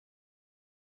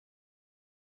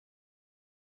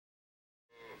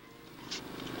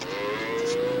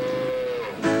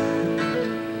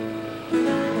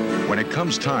it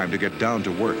comes time to get down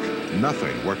to work,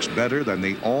 nothing works better than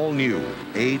the all-new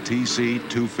ATC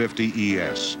 250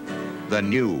 ES, the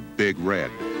new Big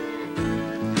Red.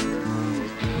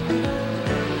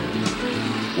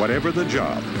 Whatever the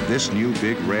job, this new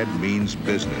Big Red means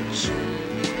business.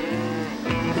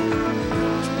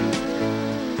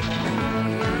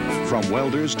 From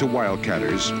welders to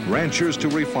wildcatters, ranchers to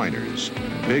refiners,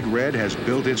 Big Red has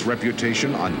built its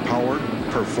reputation on power,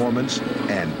 performance,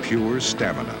 and pure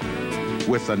stamina.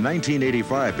 With the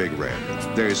 1985 Big Red,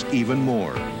 there's even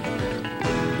more.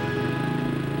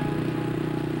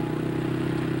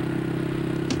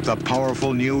 The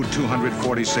powerful new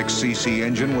 246cc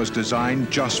engine was designed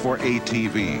just for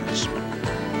ATVs.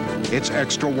 Its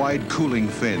extra-wide cooling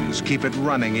fins keep it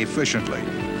running efficiently.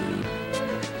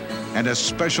 And a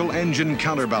special engine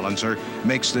counterbalancer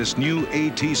makes this new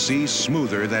ATC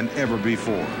smoother than ever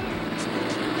before.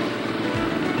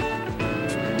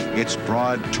 Its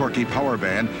broad, torquey power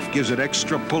band gives it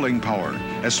extra pulling power,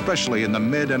 especially in the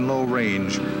mid and low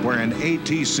range, where an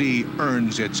ATC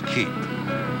earns its keep.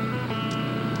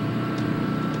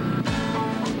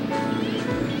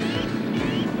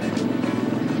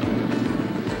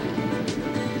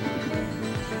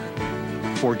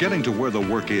 For getting to where the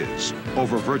work is,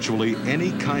 over virtually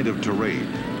any kind of terrain,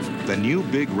 the new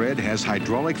Big Red has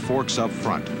hydraulic forks up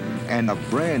front and a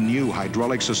brand new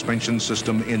hydraulic suspension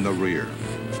system in the rear.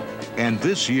 And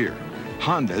this year,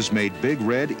 Honda's made Big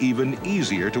Red even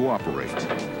easier to operate.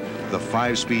 The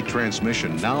 5-speed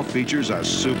transmission now features a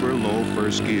super low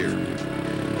first gear.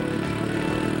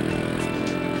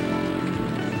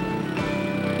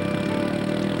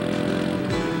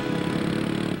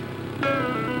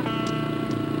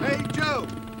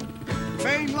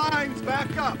 Main lines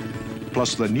back up.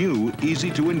 Plus the new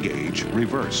easy-to-engage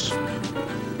reverse.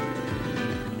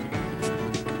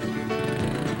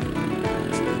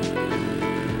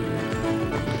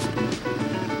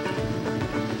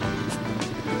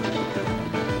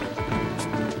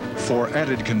 For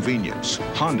added convenience,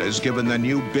 Honda's given the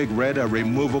new Big Red a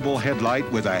removable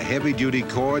headlight with a heavy-duty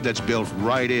cord that's built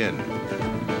right in.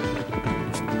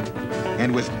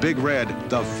 And with Big Red,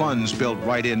 the fun's built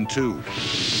right in too.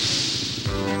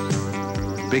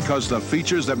 Because the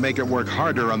features that make it work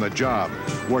harder on the job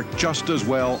work just as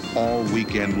well all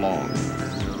weekend long.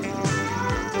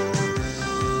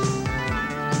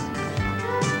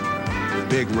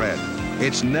 Big Red,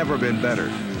 it's never been better.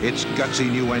 Its gutsy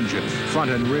new engine, front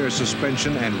and rear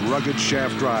suspension, and rugged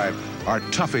shaft drive are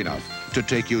tough enough to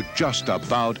take you just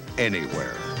about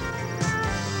anywhere.